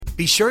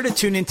Be sure to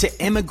tune into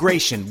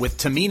Immigration with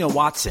Tamina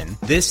Watson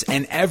this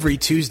and every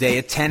Tuesday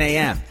at 10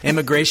 a.m.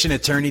 Immigration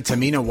attorney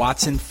Tamina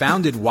Watson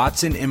founded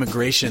Watson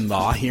Immigration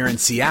Law here in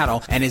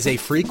Seattle and is a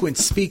frequent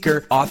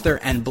speaker, author,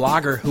 and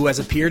blogger who has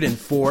appeared in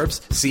Forbes,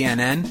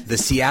 CNN, the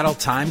Seattle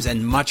Times,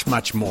 and much,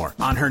 much more.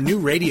 On her new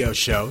radio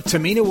show,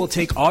 Tamina will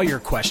take all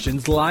your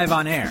questions live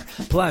on air.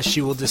 Plus,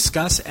 she will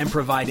discuss and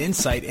provide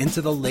insight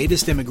into the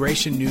latest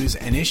immigration news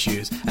and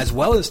issues, as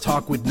well as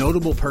talk with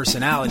notable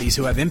personalities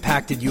who have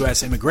impacted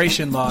U.S.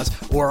 immigration laws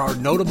or are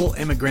notable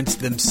immigrants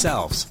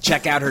themselves.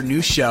 Check out her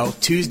new show,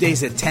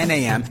 Tuesdays at 10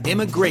 a.m.,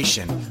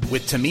 Immigration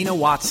with Tamina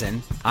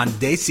Watson on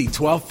Desi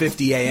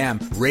 1250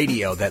 a.m.,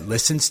 radio that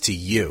listens to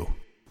you.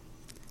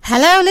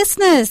 Hello,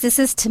 listeners. This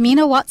is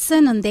Tamina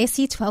Watson on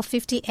Desi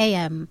 1250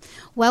 a.m.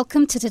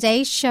 Welcome to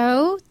today's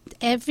show.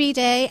 Every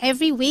day,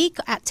 every week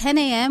at 10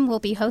 a.m., we'll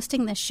be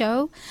hosting the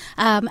show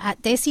at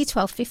Desi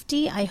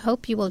 1250. I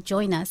hope you will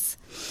join us.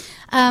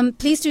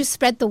 Please do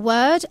spread the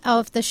word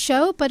of the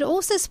show, but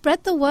also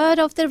spread the word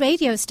of the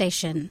radio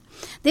station.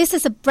 This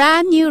is a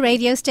brand new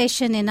radio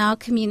station in our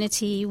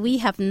community. We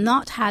have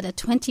not had a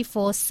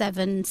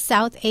 24/7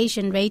 South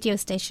Asian radio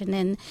station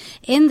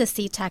in the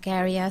SeaTac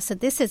area, so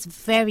this is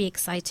very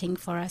exciting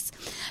for us.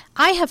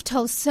 I have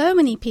told so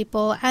many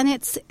people, and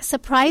it's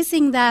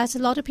surprising that a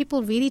lot of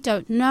people really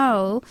don't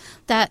know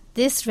that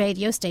this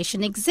radio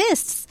station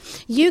exists.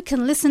 You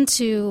can listen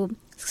to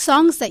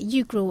songs that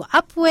you grew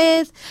up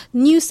with,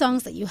 new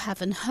songs that you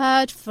haven't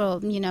heard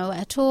from,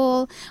 at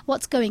all,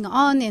 what's going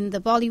on in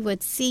the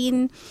Bollywood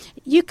scene.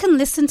 You can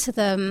listen to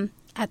them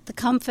at the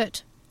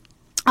comfort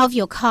of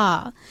your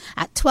car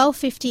at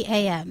 12:50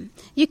 a.m.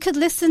 You could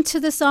listen to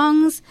the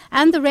songs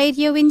and the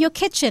radio in your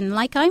kitchen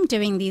like I'm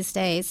doing these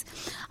days.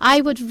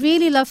 I would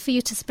really love for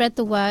you to spread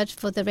the word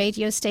for the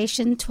radio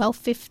station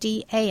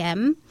 12:50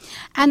 a.m.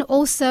 and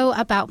also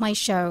about my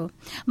show.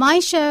 My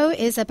show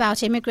is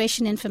about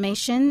immigration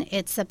information.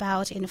 It's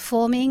about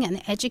informing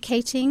and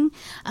educating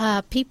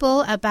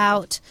people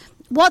about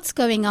what's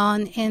going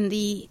on in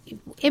the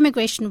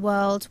immigration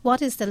world, what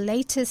is the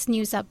latest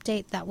news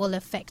update that will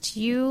affect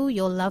you,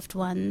 your loved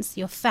ones,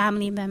 your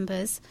family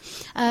members,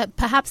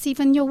 perhaps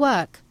even your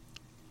work,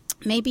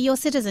 maybe your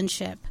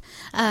citizenship.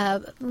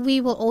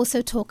 We will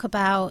also talk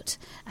about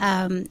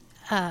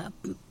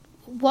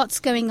what's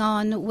going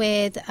on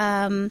with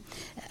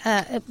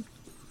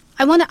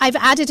I've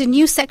added a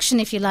new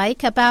section, if you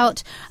like,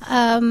 about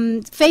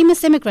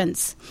famous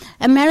immigrants.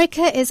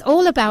 America is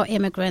all about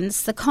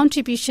immigrants. The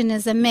contribution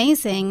is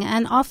amazing,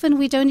 and often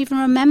we don't even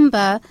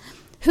remember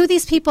who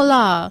these people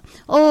are,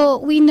 or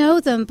we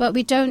know them, but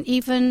we don't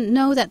even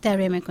know that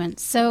they're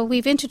immigrants. So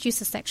we've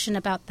introduced a section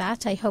about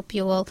that. I hope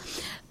you will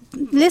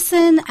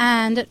listen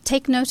and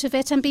take note of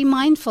it and be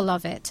mindful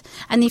of it.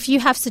 And if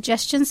you have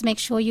suggestions, make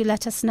sure you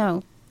let us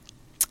know.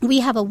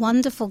 We have a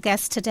wonderful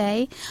guest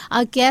today.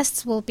 Our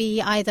guests will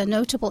be either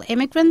notable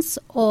immigrants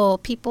or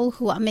people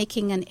who are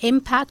making an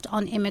impact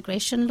on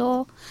immigration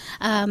law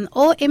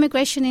or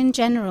immigration in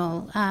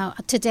general.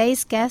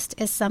 Today's guest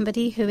is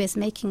somebody who is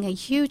making a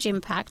huge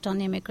impact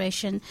on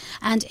immigration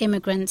and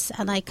immigrants,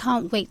 and I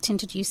can't wait to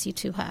introduce you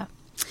to her.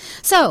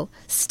 So,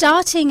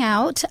 starting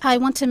out, I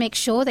want to make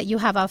sure that you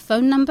have our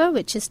phone number,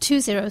 which is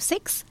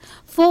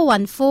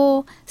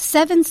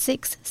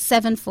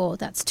 206-414-7674.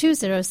 That's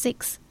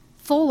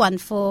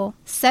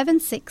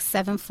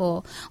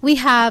 206-414-7674. We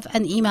have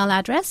an email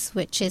address,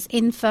 which is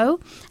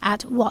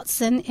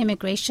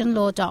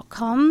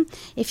info@watsonimmigrationlaw.com.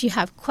 If you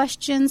have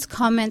questions,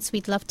 comments,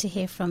 we'd love to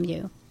hear from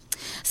you.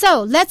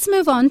 So let's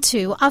move on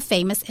to our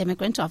famous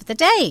immigrant of the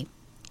day.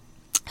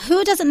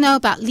 Who doesn't know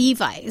about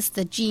Levi's,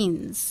 the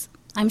jeans?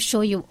 I'm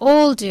sure you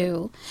all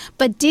do.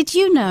 But did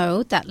you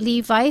know that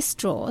Levi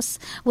Strauss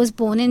was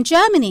born in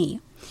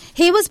Germany?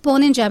 He was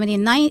born in Germany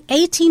in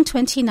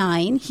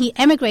 1829. He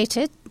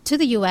emigrated to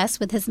the U.S.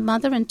 with his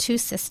mother and two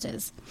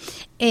sisters.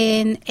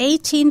 In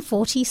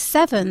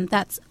 1847,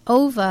 that's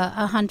over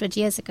 100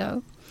 years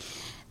ago,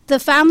 the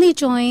family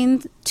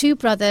joined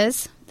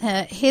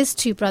his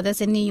two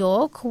brothers in New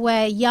York,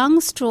 where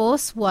young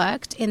Strauss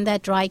worked in their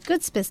dry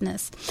goods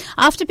business.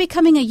 After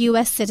becoming a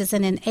U.S.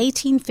 citizen in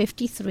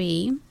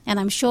 1853, and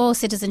I'm sure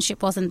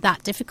citizenship wasn't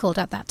that difficult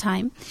at that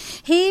time,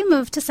 he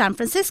moved to San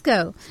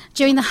Francisco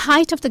during the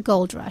height of the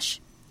gold rush.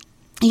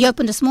 He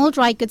opened a small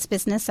dry goods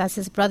business as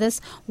his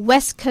brother's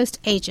West Coast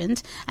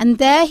agent, and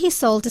there he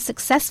sold a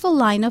successful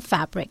line of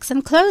fabrics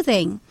and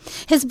clothing.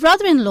 His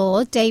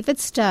brother-in-law, David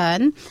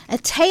Stern, a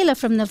tailor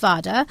from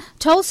Nevada,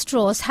 told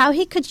Strauss how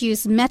he could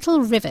use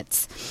metal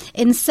rivets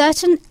in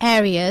certain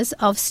areas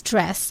of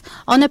stress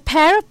on a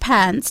pair of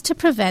pants to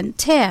prevent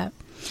tear.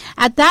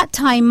 At that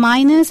time,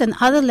 miners and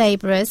other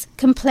laborers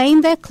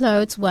complained their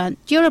clothes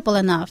weren't durable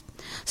enough.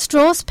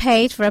 Strauss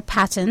paid for a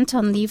patent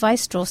on Levi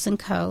Strauss &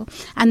 Co.,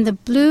 and the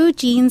blue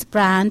jeans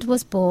brand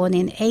was born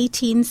in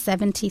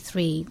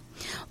 1873.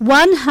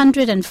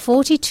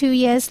 142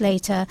 years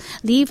later,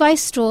 Levi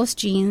Strauss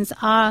jeans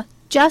are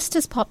just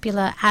as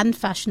popular and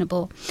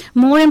fashionable.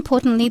 More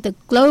importantly, the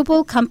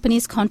global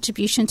company's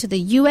contribution to the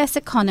U.S.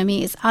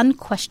 economy is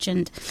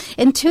unquestioned.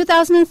 In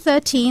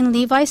 2013,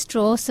 Levi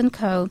Strauss &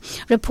 Co.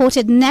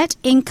 reported net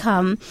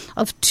income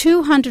of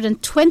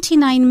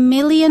 $229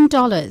 million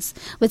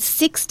with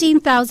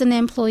 16,000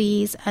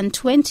 employees and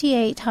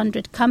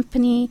 2,800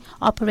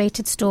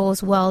 company-operated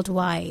stores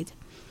worldwide.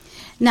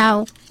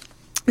 Now,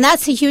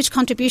 that's a huge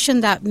contribution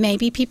that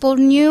maybe people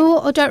knew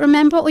or don't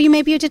remember, or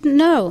maybe you didn't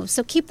know.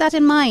 So keep that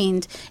in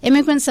mind.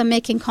 Immigrants are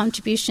making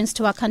contributions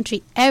to our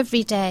country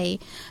every day,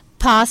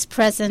 past,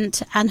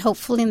 present, and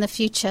hopefully in the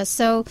future.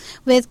 So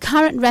with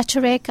current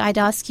rhetoric, I'd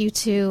ask you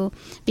to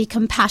be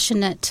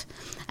compassionate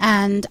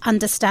and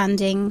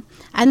understanding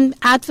and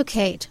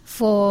advocate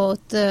for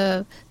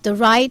the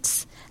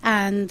rights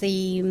and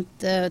the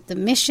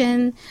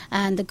mission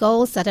and the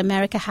goals that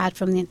America had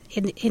from in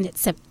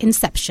its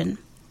inception.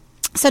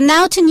 So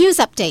now to news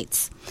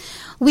updates.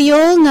 We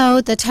all know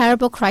the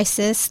terrible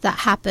crisis that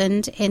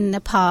happened in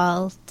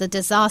Nepal, the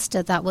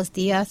disaster that was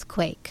the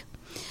earthquake.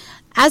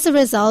 As a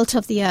result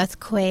of the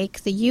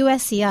earthquake, the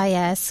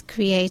USCIS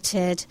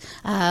created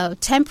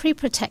temporary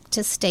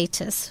protected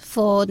status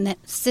for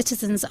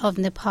citizens of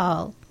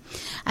Nepal.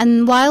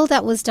 And while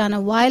that was done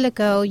a while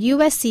ago,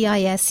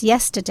 USCIS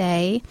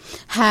yesterday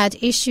had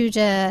issued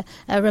a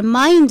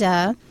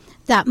reminder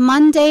that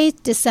Monday,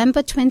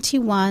 December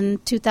 21,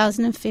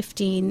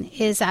 2015,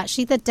 is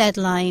actually the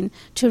deadline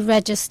to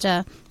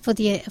register for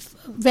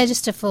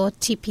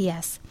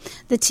TPS.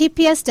 The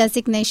TPS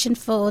designation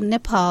for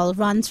Nepal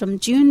runs from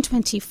June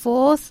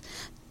 24th,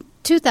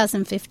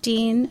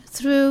 2015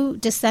 through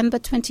December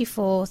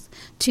 24th,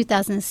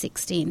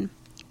 2016.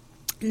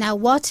 Now,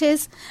 what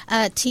is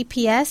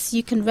TPS?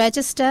 You can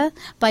register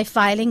by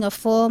filing a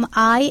Form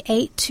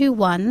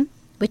I-821,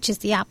 which is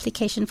the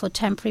application for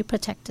temporary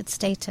protected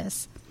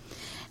status.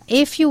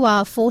 If you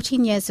are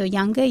 14 years or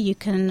younger, you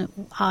can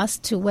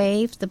ask to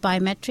waive the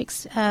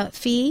biometrics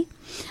fee.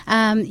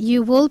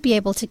 You will be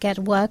able to get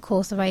work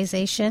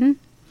authorization.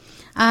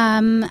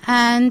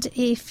 And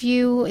if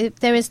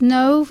there is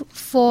no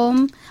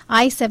Form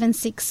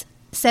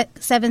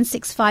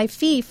I-765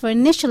 fee for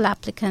initial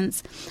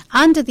applicants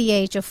under the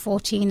age of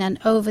 14 and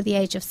over the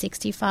age of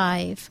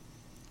 65.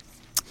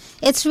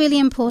 It's really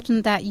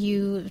important that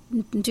you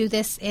do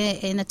this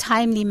in a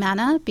timely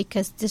manner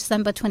because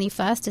December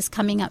 21st is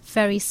coming up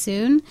very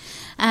soon.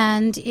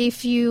 And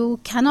if you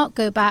cannot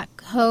go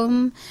back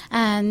home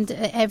and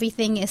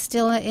everything is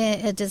still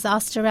a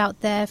disaster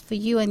out there for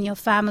you and your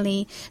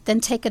family, then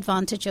take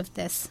advantage of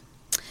this.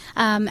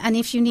 And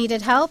if you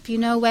needed help, you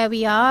know where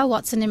we are,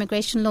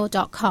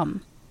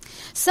 watsonimmigrationlaw.com.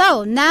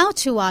 So now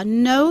to our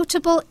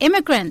notable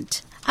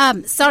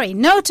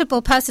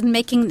notable person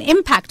making an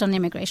impact on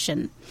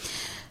immigration.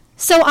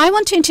 So I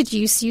want to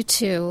introduce you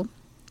to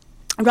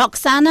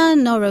Roxana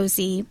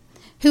Norozi,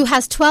 who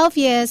has 12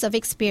 years of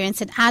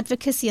experience in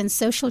advocacy and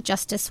social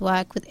justice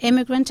work with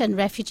immigrant and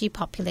refugee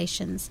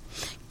populations.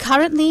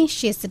 Currently,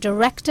 she is the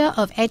Director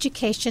of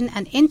Education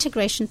and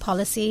Integration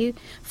Policy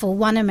for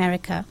One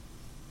America,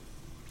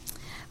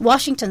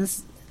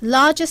 Washington's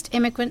largest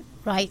immigrant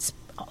rights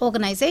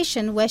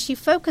organization, where she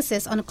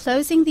focuses on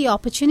closing the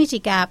opportunity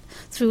gap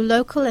through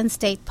local and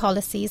state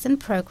policies and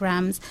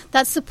programs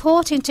that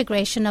support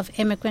integration of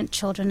immigrant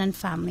children and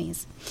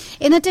families.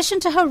 In addition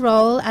to her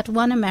role at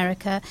One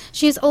America,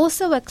 she is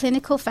also a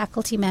clinical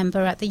faculty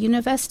member at the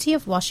University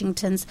of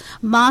Washington's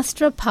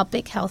Master of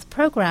Public Health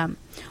program.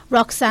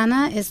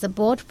 Roxana is the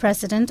board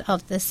president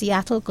of the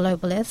Seattle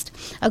Globalist,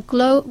 a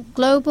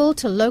global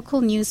to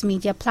local news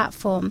media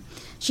platform.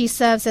 She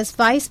serves as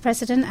vice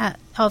president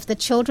of the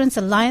Children's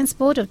Alliance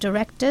Board of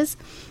Directors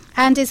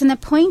and is an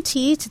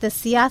appointee to the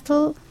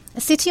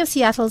City of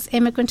Seattle's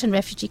Immigrant and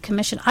Refugee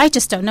Commission. I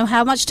just don't know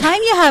how much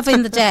time you have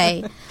in the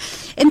day.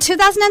 In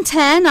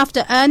 2010,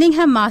 after earning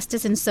her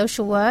master's in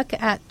social work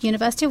at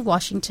University of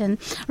Washington,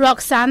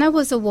 Roxana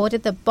was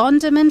awarded the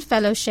Bonderman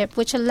Fellowship,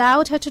 which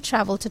allowed her to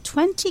travel to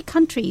 20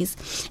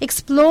 countries,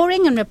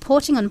 exploring and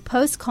reporting on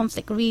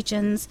post-conflict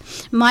regions,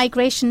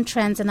 migration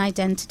trends, and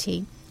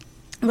identity.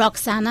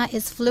 Roxana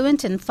is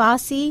fluent in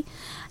Farsi,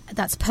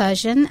 that's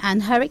Persian,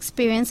 and her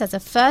experience as a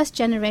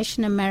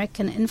first-generation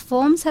American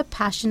informs her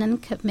passion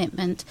and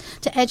commitment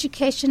to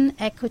education,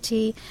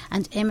 equity,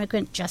 and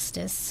immigrant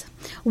justice.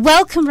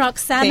 Welcome,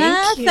 Roxana.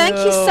 Thank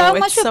you so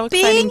much for being here. It's so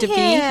exciting to be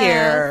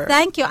here.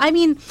 Thank you. I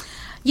mean,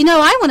 you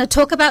know, I want to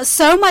talk about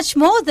so much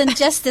more than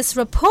just this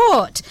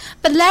report.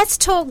 But let's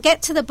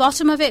get to the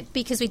bottom of it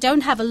because we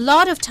don't have a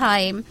lot of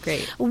time.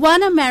 Great.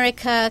 One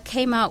America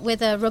came out with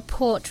a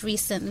report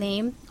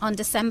recently on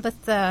December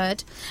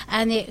 3rd,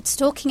 and it's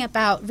talking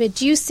about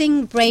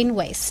reducing brain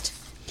waste.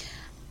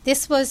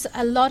 This was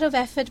a lot of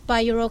effort by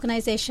your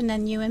organization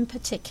and you in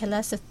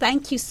particular, so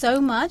thank you so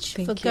much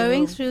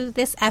going through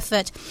this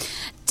effort.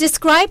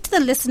 Describe to the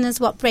listeners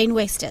what brain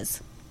waste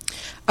is.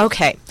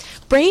 Okay.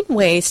 Brain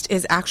waste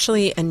is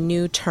actually a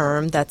new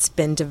term that's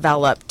been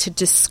developed to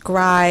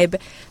describe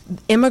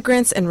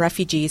immigrants and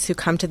refugees who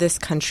come to this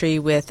country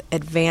with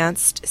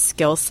advanced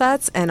skill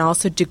sets and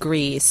also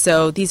degrees.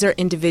 So these are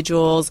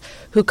individuals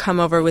who come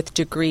over with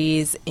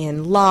degrees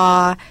in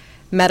law,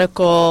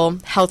 medical,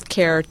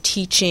 healthcare,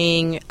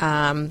 teaching,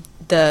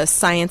 the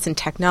science and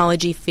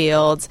technology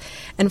fields,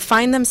 and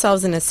find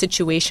themselves in a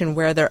situation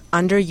where they're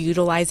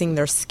underutilizing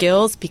their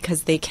skills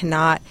because they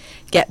cannot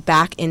get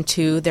back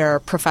into their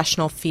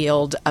professional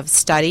field of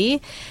study,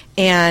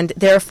 and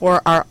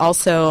therefore are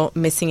also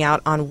missing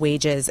out on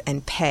wages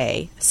and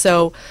pay.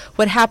 So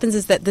what happens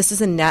is that this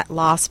is a net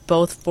loss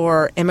both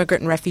for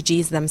immigrant and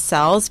refugees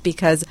themselves,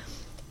 because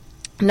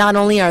not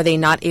only are they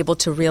not able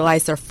to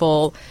realize their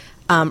full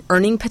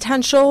earning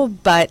potential,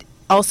 but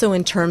also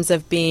in terms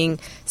of being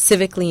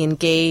civically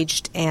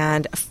engaged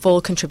and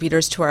full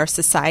contributors to our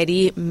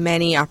society,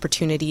 many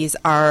opportunities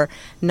are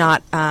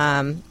not,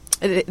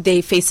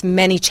 they face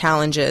many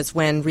challenges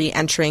when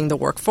re-entering the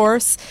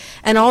workforce.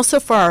 And also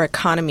for our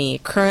economy.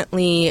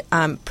 Currently,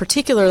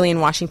 particularly in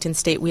Washington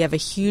State, we have a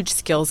huge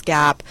skills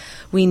gap.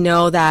 We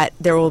know that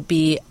there will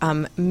be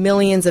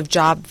millions of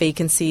job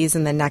vacancies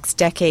in the next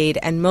decade,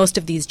 and most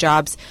of these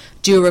jobs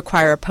do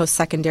require a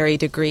post-secondary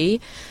degree.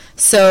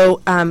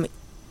 So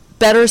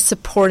better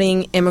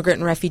supporting immigrant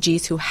and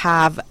refugees who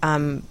have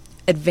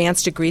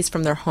advanced degrees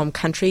from their home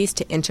countries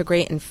to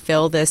integrate and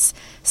fill this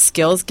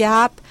skills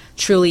gap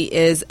truly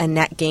is a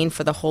net gain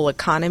for the whole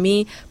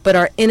economy. But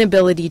our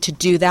inability to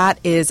do that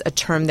is a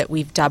term that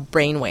we've dubbed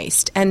brain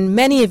waste. And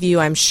many of you,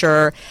 I'm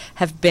sure,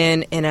 have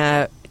been in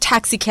a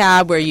taxi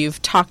cab where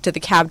you've talked to the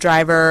cab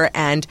driver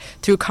and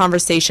through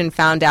conversation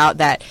found out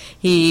that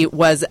he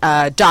was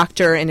a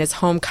doctor in his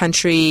home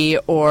country,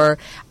 or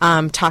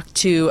talked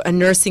to a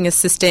nursing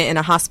assistant in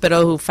a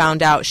hospital who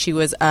found out she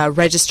was a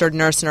registered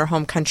nurse in her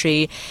home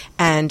country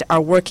and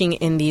are working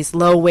in these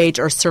low-wage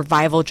or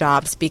survival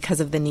jobs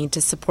because of the need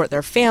to support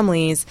their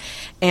families,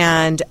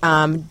 and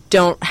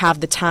don't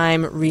have the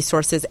time,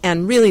 resources,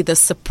 and really the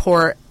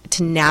support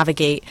to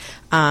navigate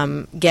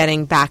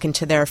getting back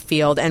into their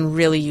field and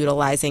really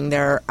utilizing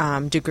their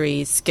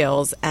degrees,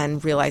 skills,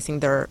 and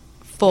realizing their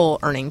full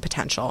earning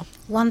potential.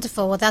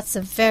 Wonderful. Well, that's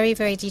a very,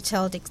 very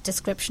detailed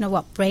description of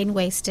what brain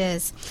waste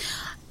is.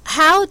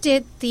 How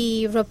did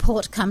the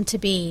report come to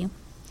be?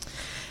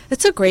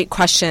 That's a great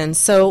question.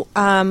 So,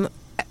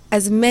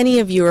 as many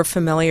of you are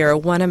familiar,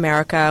 One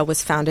America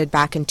was founded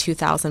back in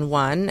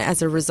 2001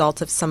 as a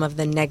result of some of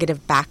the negative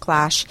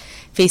backlash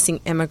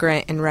facing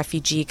immigrant and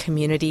refugee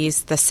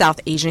communities. The South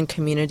Asian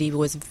community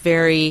was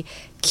very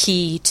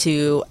key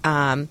to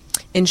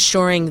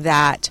ensuring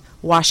that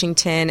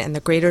Washington and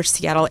the greater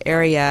Seattle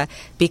area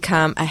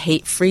become a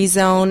hate-free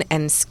zone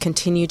and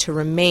continue to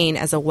remain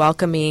as a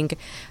welcoming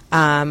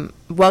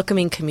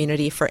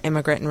community for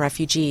immigrant and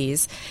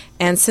refugees.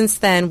 And since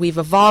then, we've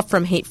evolved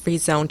from Hate-Free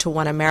Zone to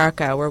One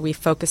America, where we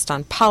focused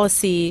on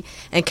policy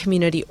and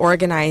community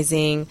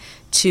organizing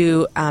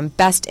to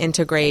best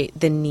integrate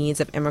the needs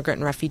of immigrant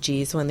and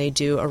refugees when they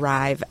do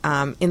arrive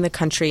in the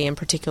country, and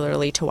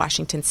particularly to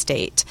Washington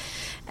State.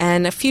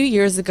 And a few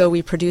years ago,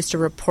 we produced a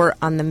report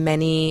on the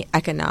many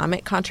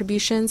economic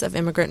contributions of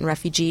immigrant and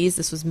refugees.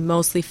 This was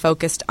mostly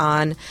focused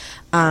on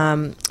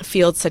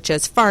fields such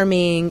as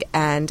farming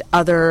and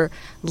other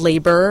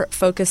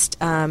labor-focused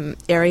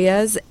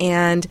areas.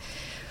 And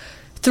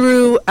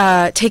through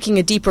taking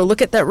a deeper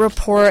look at that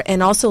report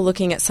and also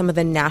looking at some of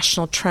the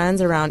national trends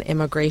around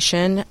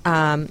immigration,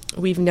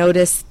 we've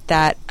noticed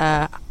that,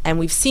 and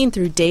we've seen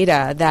through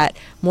data, that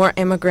more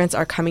immigrants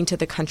are coming to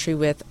the country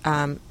with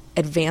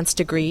advanced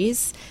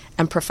degrees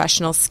and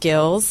professional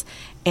skills.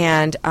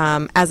 And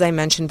as I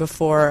mentioned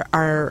before,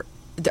 our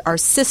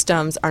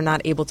systems are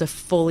not able to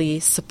fully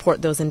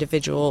support those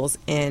individuals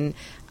in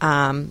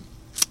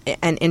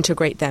and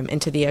integrate them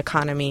into the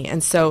economy.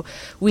 And so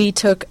we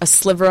took a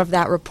sliver of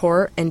that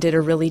report and did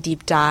a really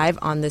deep dive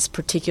on this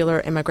particular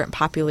immigrant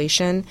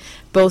population,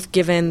 both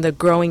given the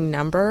growing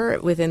number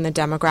within the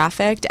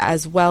demographic,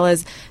 as well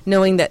as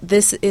knowing that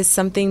this is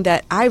something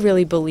that I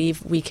really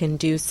believe we can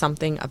do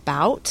something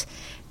about.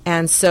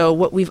 And so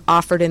what we've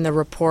offered in the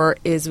report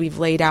is we've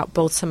laid out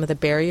both some of the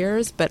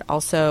barriers, but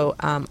also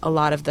a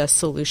lot of the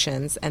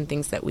solutions and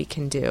things that we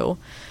can do.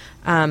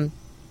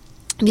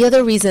 The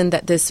other reason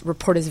that this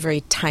report is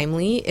very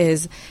timely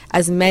is,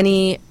 as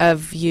many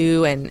of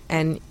you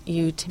and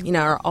you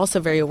are also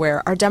very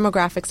aware, our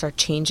demographics are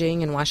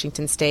changing in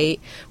Washington State.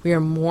 We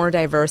are more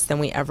diverse than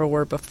we ever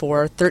were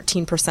before.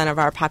 13% of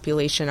our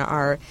population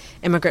are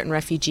immigrant and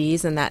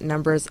refugees, and that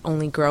number is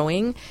only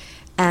growing.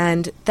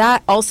 And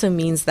that also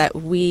means that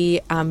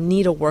we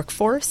need a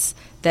workforce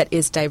that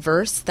is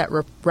diverse, that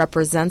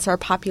represents our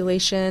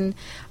population,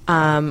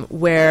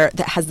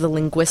 that has the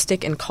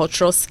linguistic and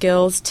cultural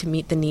skills to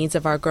meet the needs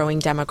of our growing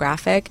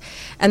demographic.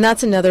 And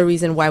that's another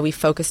reason why we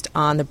focused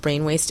on the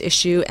brain waste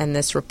issue and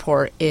this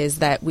report, is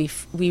that we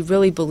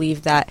really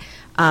believe that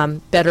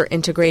better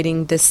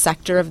integrating this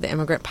sector of the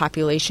immigrant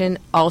population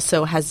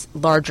also has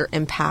larger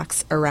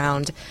impacts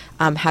around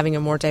having a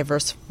more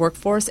diverse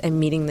workforce and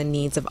meeting the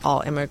needs of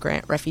all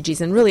immigrant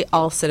refugees and really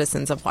all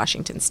citizens of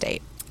Washington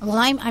State. Well,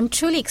 I'm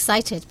truly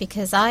excited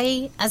because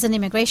I, as an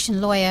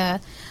immigration lawyer,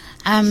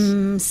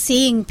 am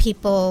seeing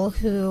people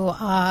who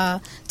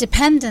are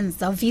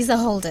dependents or visa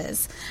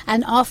holders,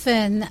 and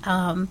often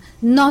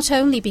not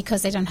only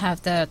because they don't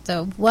have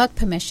the work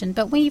permission,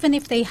 but even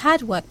if they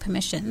had work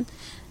permission,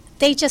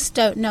 they just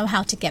don't know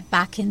how to get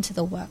back into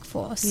the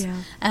workforce.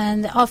 Yeah.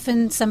 And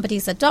often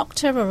somebody's a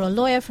doctor or a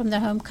lawyer from their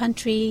home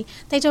country.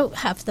 They don't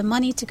have the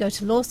money to go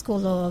to law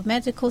school or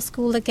medical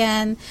school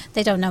again.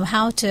 They don't know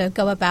how to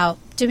go about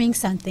doing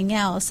something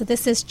else. So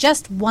this is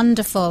just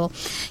wonderful.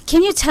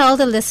 Can you tell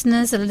the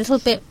listeners a little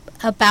bit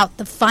about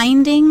the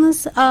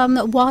findings?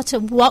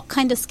 What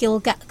kind of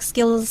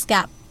skills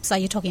gaps are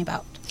you talking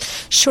about?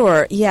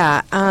 Sure,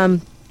 yeah.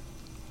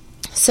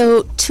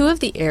 So two of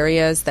the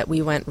areas that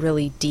we went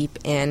really deep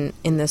in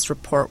this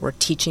report were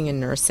teaching and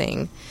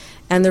nursing.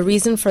 And the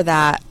reason for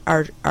that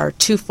are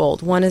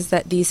twofold. One is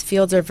that these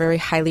fields are very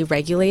highly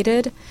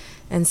regulated.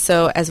 And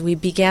so as we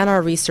began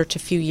our research a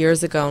few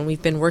years ago, and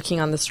we've been working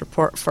on this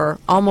report for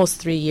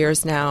almost 3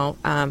 years now,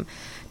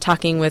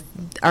 talking with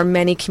our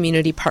many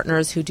community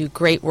partners who do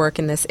great work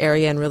in this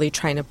area and really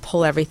trying to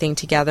pull everything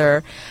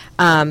together,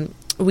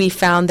 we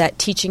found that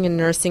teaching and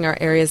nursing are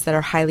areas that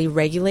are highly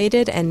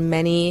regulated, and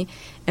many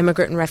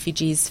immigrant and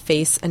refugees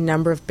face a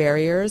number of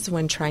barriers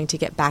when trying to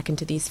get back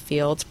into these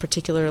fields,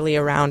 particularly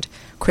around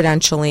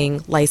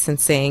credentialing,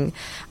 licensing.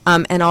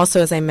 And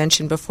also, as I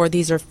mentioned before,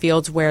 these are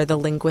fields where the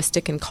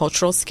linguistic and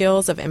cultural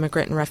skills of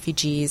immigrant and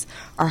refugees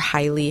are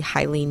highly,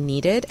 highly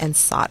needed and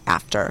sought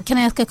after. Can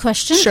I ask a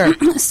question? Sure.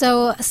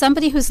 So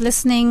somebody who's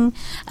listening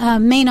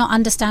may not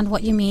understand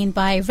what you mean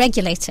by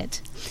regulated.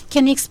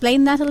 Can you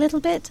explain that a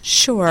little bit?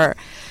 Sure.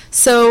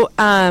 So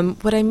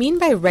what I mean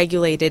by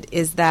regulated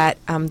is that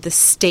the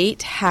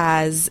state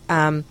has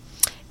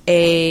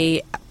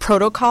a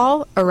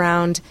protocol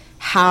around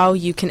how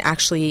you can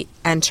actually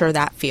enter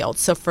that field.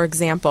 So, for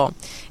example,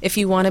 if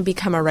you want to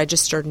become a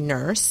registered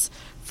nurse,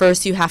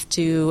 first you have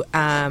to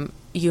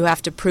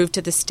prove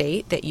to the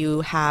state that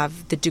you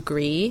have the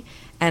degree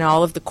and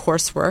all of the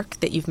coursework,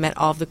 that you've met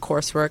all of the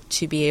coursework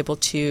to be able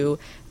to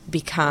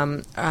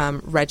become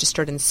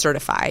registered and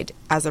certified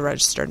as a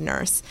registered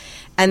nurse.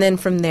 And then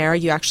from there,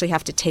 you actually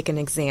have to take an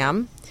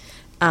exam,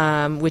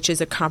 which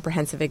is a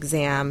comprehensive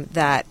exam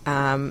that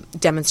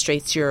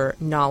demonstrates your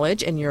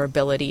knowledge and your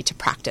ability to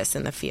practice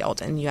in the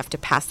field, and you have to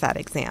pass that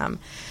exam.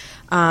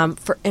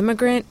 For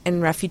immigrant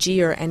and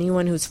refugee or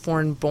anyone who's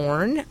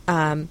foreign-born,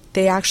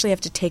 they actually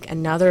have to take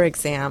another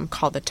exam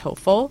called the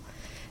TOEFL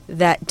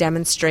that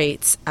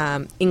demonstrates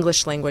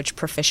English language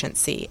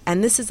proficiency.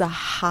 And this is a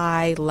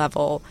high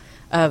level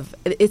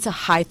it's a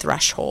high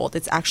threshold.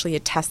 It's actually a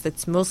test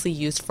that's mostly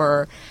used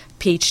for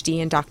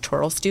PhD and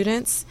doctoral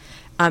students,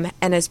 and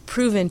has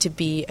proven to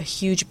be a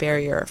huge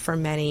barrier for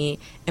many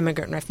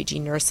immigrant and refugee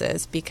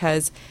nurses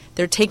because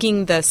they're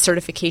taking the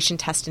certification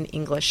test in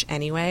English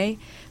anyway,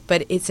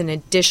 but it's an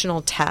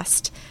additional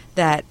test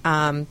that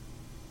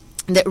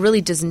that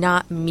really does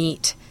not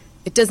meet.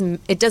 It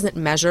doesn't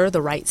measure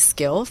the right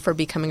skill for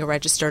becoming a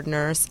registered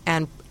nurse,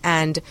 and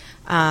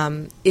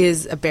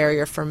is a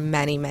barrier for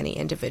many, many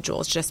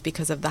individuals just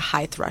because of the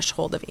high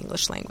threshold of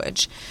English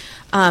language.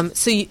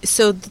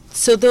 So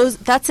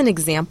that's an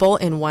example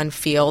in one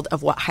field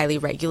of what highly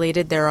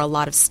regulated. There are a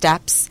lot of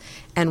steps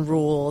and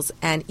rules,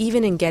 and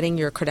even in getting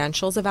your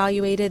credentials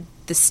evaluated,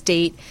 the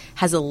state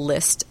has a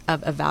list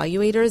of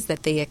evaluators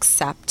that they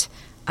accept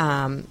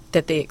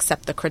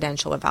the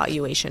credential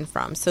evaluation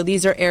from. So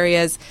these are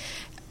areas.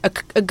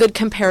 A good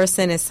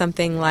comparison is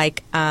something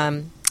like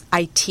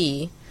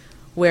IT,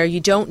 where you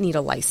don't need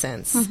a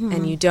license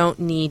and you don't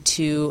need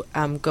to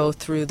go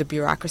through the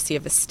bureaucracy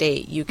of a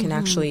state. You can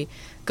actually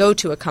go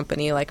to a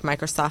company like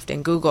Microsoft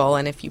and Google,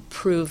 and if you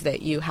prove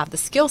that you have the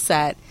skill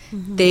set,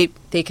 they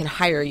can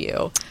hire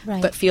you.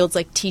 Right. But fields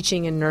like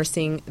teaching and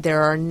nursing,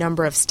 there are a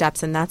number of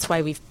steps, and that's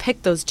why we've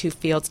picked those two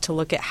fields to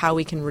look at how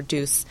we can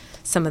reduce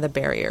some of the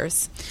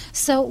barriers.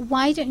 So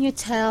why don't you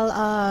tell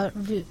our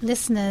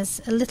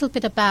listeners a little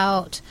bit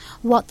about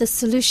what the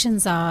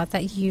solutions are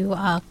that you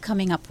are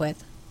coming up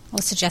with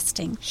or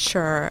suggesting?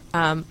 Sure.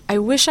 I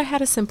wish I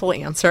had a simple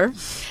answer.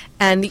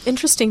 And the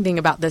interesting thing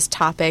about this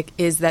topic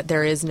is that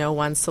there is no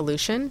one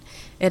solution.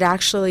 It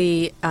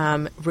actually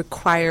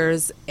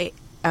requires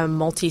a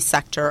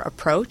multi-sector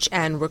approach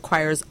and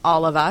requires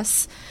all of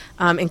us,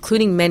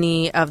 including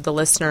many of the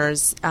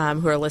listeners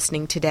who are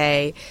listening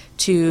today,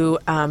 to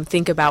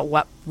think about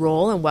what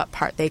role and what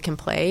part they can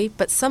play.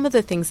 But some of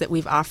the things that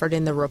we've offered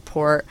in the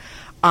report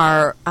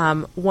are,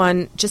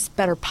 one, just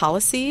better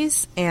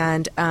policies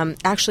and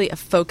actually a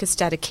focused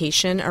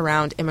dedication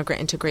around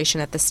immigrant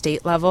integration at the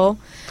state level.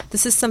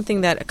 This is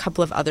something that a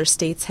couple of other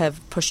states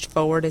have pushed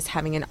forward, is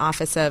having an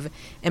Office of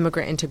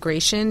Immigrant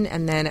Integration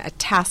and then a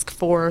task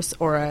force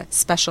or a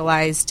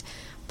specialized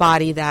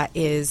body that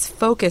is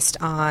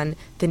focused on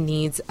the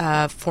needs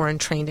of foreign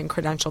trained and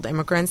credentialed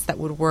immigrants that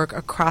would work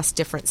across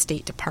different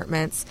state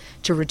departments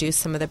to reduce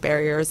some of the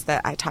barriers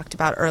that I talked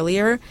about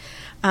earlier.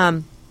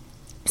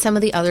 Some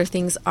of the other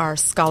things are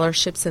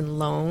scholarships and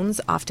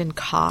loans. Often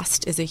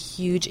cost is a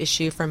huge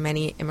issue for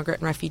many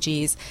immigrant and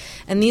refugees.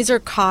 And these are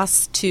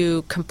costs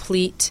to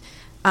complete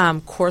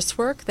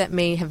coursework that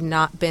may have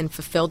not been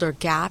fulfilled or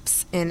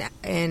gaps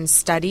in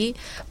study,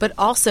 but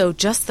also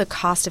just the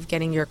cost of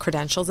getting your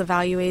credentials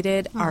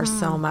evaluated are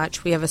so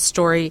much. We have a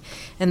story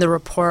in the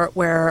report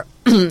where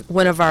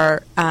one of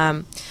our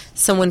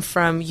someone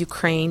from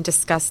Ukraine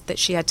discussed that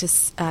she had to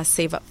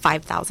save up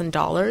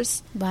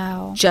 $5,000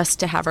 Wow. just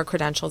to have her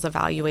credentials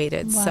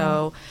evaluated.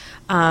 Wow.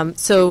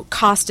 So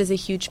cost is a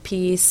huge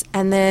piece.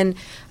 And then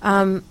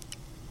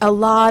a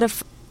lot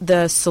of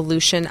the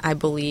solution, I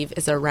believe,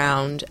 is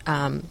around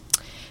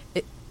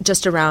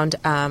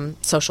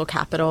social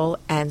capital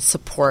and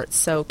support.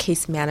 So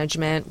case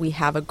management, we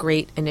have a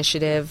great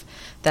initiative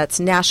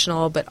that's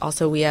national, but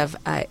also we have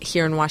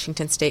here in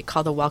Washington State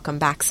called the Welcome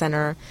Back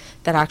Center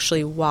that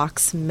actually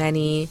walks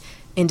many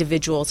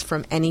individuals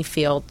from any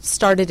field,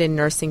 started in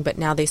nursing, but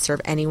now they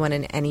serve anyone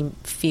in any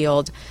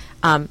field.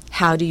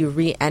 How do you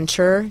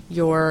re-enter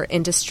your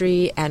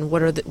industry, and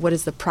what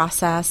is the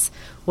process?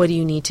 What do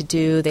you need to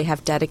do? They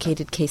have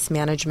dedicated case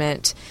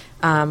management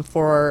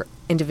for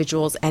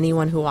individuals,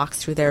 anyone who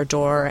walks through their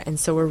door. And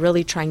so we're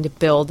really trying to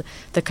build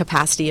the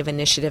capacity of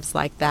initiatives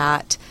like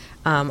that.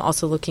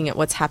 Also looking at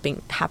what's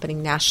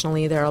happening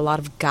nationally. There are a lot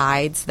of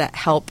guides that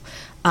help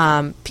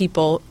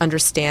people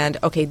understand,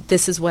 okay,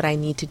 this is what I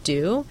need to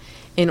do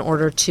in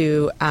order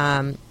to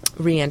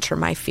re-enter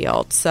my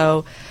field.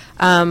 So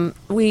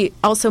we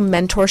also,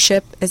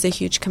 mentorship is a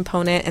huge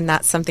component, and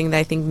that's something that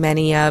I think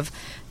many of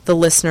the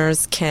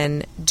listeners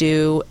can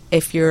do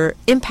if you're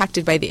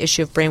impacted by the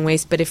issue of brain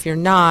waste. But if you're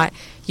not,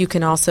 you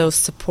can also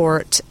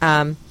support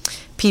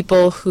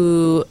people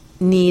who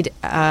need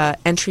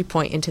entry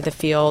point into the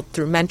field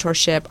through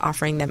mentorship,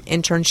 offering them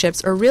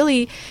internships, or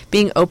really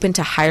being open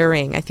to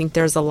hiring. I think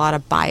there's a lot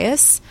of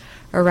bias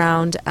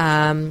around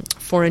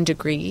foreign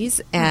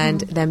degrees and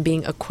them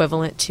being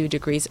equivalent to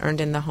degrees earned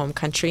in the home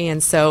country.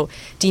 And so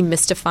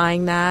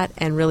demystifying that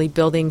and really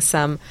building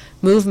some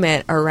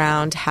movement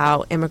around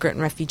how immigrant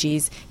and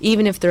refugees,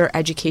 even if their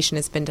education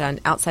has been done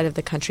outside of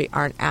the country,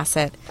 are an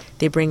asset.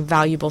 They bring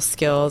valuable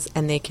skills,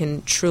 and they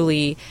can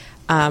truly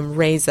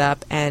raise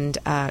up and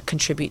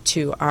contribute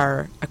to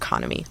our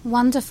economy.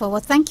 Wonderful.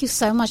 Well, thank you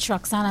so much,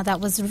 Roxana.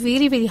 That was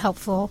really, really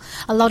helpful.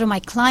 A lot of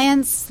my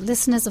clients,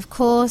 listeners, of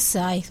course,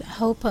 I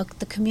hope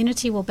the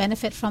community will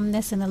benefit from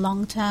this in the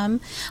long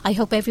term. I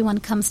hope everyone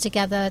comes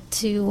together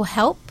to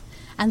help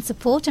and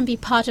support and be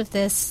part of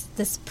this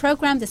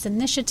program, this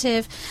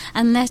initiative,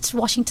 and let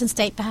Washington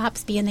State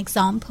perhaps be an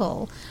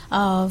example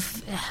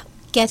of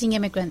getting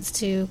immigrants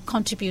to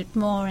contribute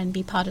more and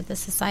be part of the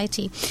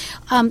society.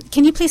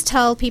 Can you please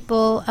tell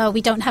people,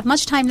 we don't have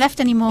much time left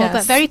anymore,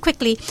 but very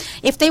quickly,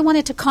 if they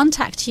wanted to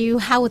contact you,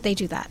 how would they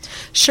do that?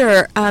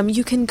 Sure.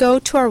 You can go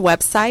to our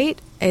website.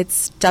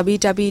 It's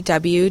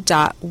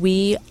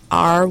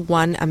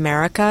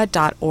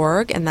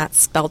www.weareoneamerica.org, and that's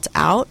spelt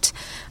out.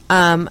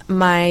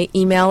 My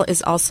email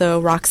is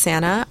also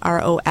Roxana,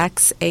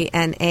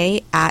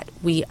 ROXANA,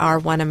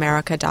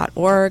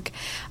 @weareoneamerica.org.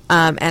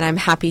 And I'm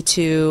happy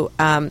to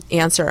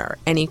answer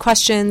any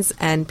questions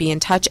and be in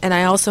touch. And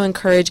I also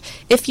encourage,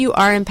 if you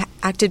are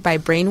impacted by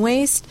brain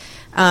waste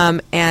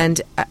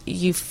and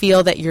you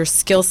feel that your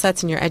skill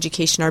sets and your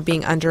education are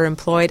being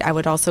underemployed, I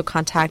would also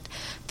contact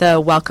the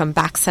Welcome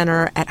Back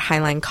Center at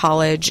Highline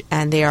College,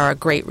 and they are a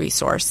great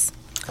resource.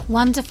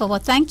 Wonderful. Well,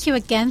 thank you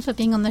again for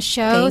being on the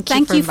show.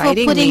 Thank you for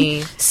putting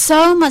me.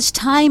 so much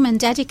time and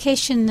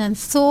dedication and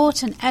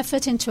thought and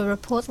effort into a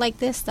report like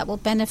this that will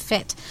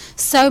benefit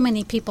so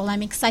many people.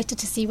 I'm excited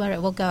to see where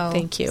it will go.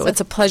 Thank you. So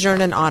it's a pleasure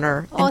and an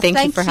honor. And thank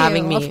you for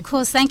having me. Of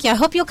course, thank you. I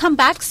hope you'll come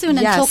back soon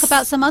and talk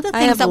about some other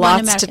things that I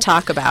have lots to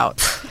talk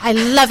about. I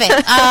love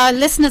it. Our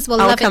listeners will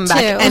love it too. I'll come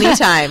back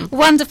anytime.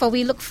 Wonderful.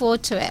 We look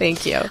forward to it.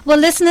 Thank you. Well,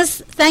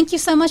 listeners, thank you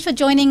so much for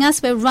joining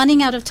us. We're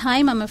running out of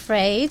time, I'm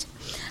afraid.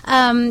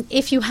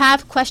 If you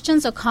have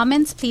questions or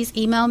comments, please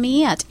email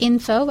me at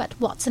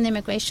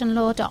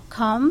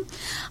info@watsonimmigrationlaw.com.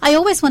 I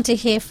always want to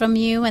hear from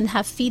you and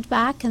have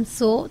feedback and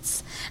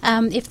thoughts.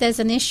 If there's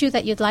an issue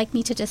that you'd like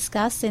me to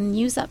discuss in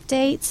news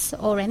updates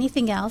or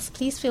anything else,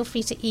 please feel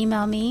free to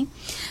email me.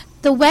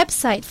 The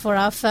website for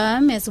our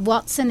firm is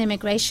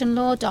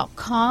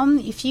watsonimmigrationlaw.com.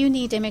 If you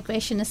need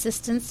immigration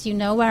assistance, you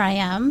know where I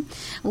am.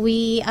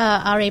 We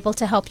are able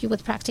to help you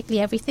with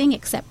practically everything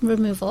except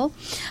removal.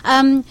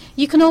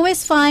 You can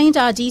always find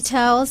our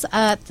details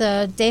at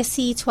the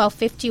DESI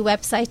 1250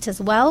 website as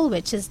well,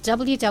 which is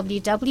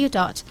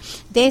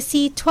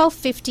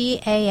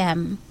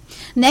www.desi1250am.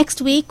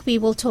 Next week, we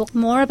will talk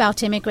more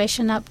about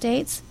immigration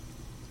updates.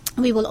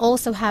 We will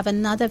also have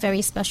another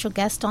very special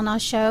guest on our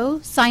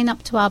show. Sign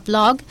up to our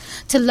blog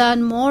to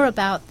learn more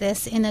about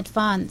this in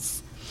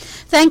advance.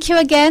 Thank you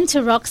again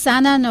to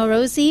Roxana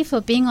Norozi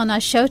for being on our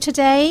show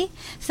today.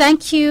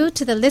 Thank you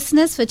to the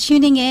listeners for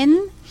tuning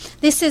in.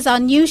 This is our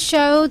new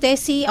show,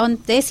 Desi, on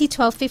Desi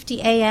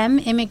 1250 AM,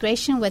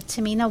 Immigration with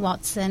Tamina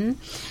Watson.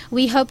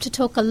 We hope to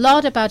talk a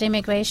lot about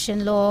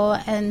immigration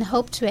law and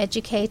hope to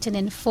educate and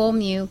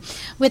inform you.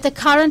 With the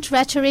current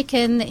rhetoric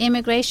in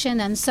immigration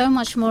and so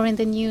much more in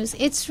the news,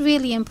 it's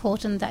really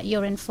important that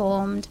you're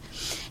informed,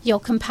 you're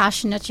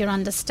compassionate, you're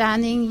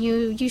understanding,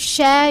 you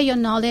share your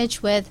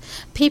knowledge with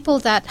people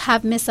that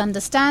have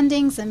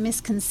misunderstandings and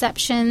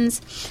misconceptions,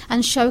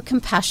 and show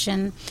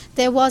compassion.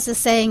 There was a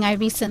saying I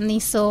recently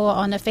saw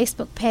on a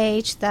Facebook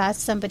page that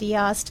somebody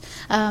asked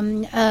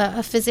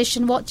a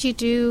physician, what do you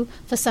do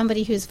for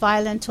somebody who's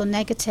violent or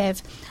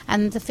negative?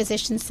 And the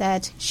physician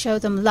said, show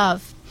them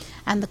love.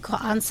 And the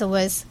answer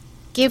was,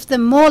 give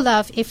them more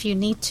love if you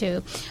need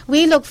to.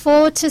 We look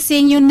forward to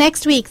seeing you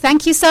next week.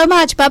 Thank you so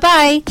much.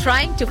 Bye-bye.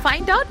 Trying to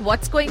find out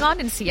what's going on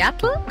in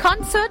Seattle?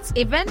 Concerts,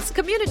 events,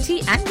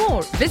 community, and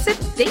more. Visit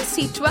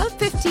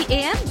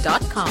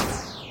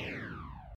desi1250am.com.